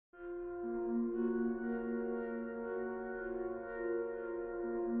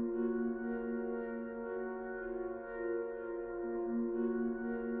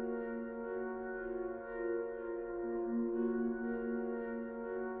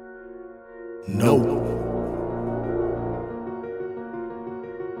No.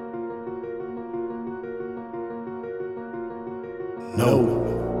 No.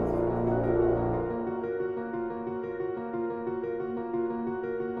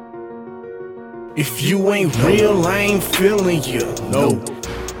 If you ain't real, I ain't feeling you. No.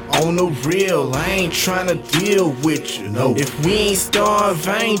 On the real, I ain't tryna deal with you. No. If we ain't starved,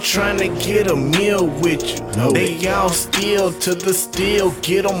 I ain't tryna get a meal with you. No. They all steal to the steel,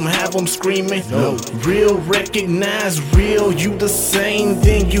 get them, have them screaming. No. Real recognize real, you the same,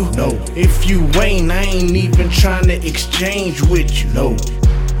 then you. No. If you ain't, I ain't even tryna exchange with you. No.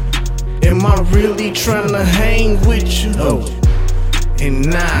 Am I really tryna hang with you? No. And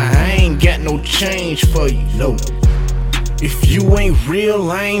nah, I ain't got no change for you. No. If you ain't real,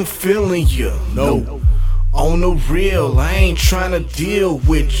 I ain't feeling you. No. On the real, I ain't tryna deal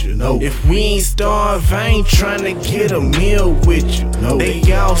with you. No. If we ain't starved, I ain't tryna get a meal with you. No. They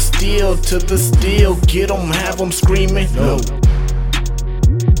all steal to the steel, get them, have them screaming. No.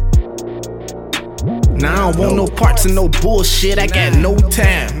 Now I don't want no parts and no bullshit, I got no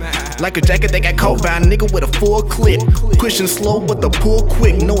time. Like a jacket that got caught by a nigga with a full clip. Pushing slow but the pull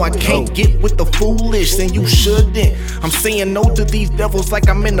quick. No, I can't get with the foolish, and you shouldn't. I'm saying no to these devils like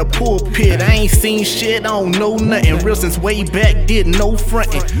I'm in the pulpit. I ain't seen shit, I don't know nothing. Real since way back, did no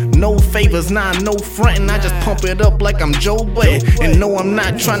frontin'. No favors, nah, no frontin'. I just pump it up like I'm Joe Budden. And no, I'm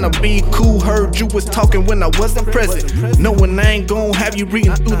not tryna be cool. Heard you was talking when I wasn't present. Knowing I ain't gon' have you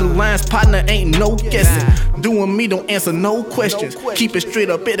reading through the lines, partner, ain't no guessing. Doing me, don't answer no questions. Keep it straight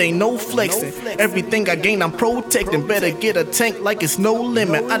up, it ain't no flexing. Everything I gain, I'm protecting. Better get a tank like it's no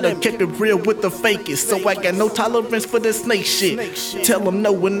limit. I done kept it real with the fakest, so I got no tolerance for this snake shit. Tell them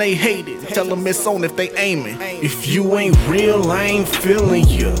no when they hate it. Tell them it's on if they aiming. If you ain't real, I ain't feeling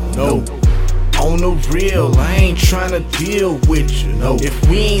you. No. On the real, I ain't tryna deal with you. No. If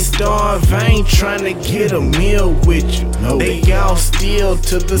we ain't starved, I ain't tryna get a meal with you. No. They all steal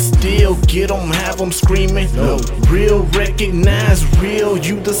to the steel, get them, have them screaming. No. Real recognize real,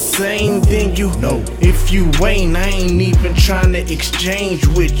 you the same, then you. No. If you ain't, I ain't even tryna exchange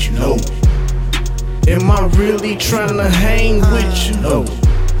with you. No. Am I really tryna hang with you? No.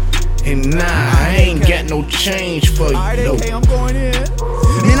 And nah, I ain't got no change for you. No. I'm going in.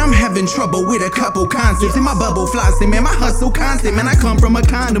 Man, I'm having trouble with a couple concepts. In my bubble flossing, man, my hustle constant. Man, I come from a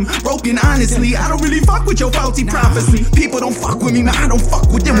condom, broken honestly. I don't really fuck with your faulty prophecy. People don't fuck with me, man, I don't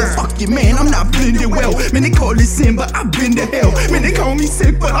fuck with them. Well, fuck you, man, I'm not blending well. Man, they call it sin, but I've been to hell. Man, they call me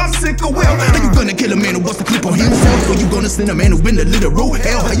sick, but I'm sick of well. How you gonna kill a man who busts a clip on himself? Or you gonna send a man who's been to literal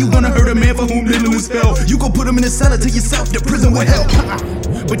hell? How you gonna hurt a man for whom little is fell? You gon' put him in a cellar to yourself, the prison with hell.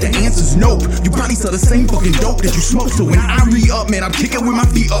 But the answer's no. You probably sell the same fucking dope that you smoke. So when I re-up, man, I'm kicking with my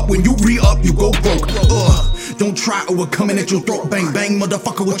feet up. When you re-up, you go broke. Don't try or we're coming at your throat. Bang, bang,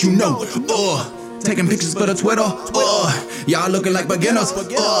 motherfucker, what you know. Taking pictures for the Twitter. Y'all looking like beginners.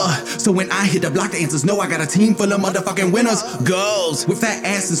 So when I hit the block, the answer's no. I got a team full of motherfucking winners. Girls with fat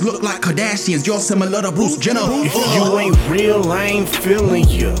asses look like Kardashians. You're similar to Bruce Jenner. If you ain't real, I ain't feeling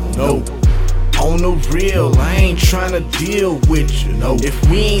you. No. On the real, I ain't tryna deal with you. No. If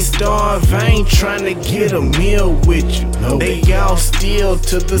we ain't starved, I ain't tryna get a meal with you. No. They all steal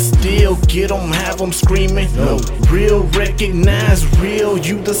to the steel, get them, have them screaming. No. Real recognize real,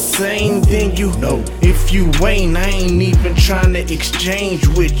 you the same, then you. No. If you ain't, I ain't even tryna exchange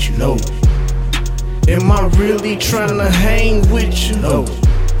with you. No. Am I really tryna hang with you? No.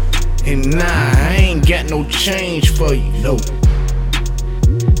 And nah, I ain't got no change for you. No.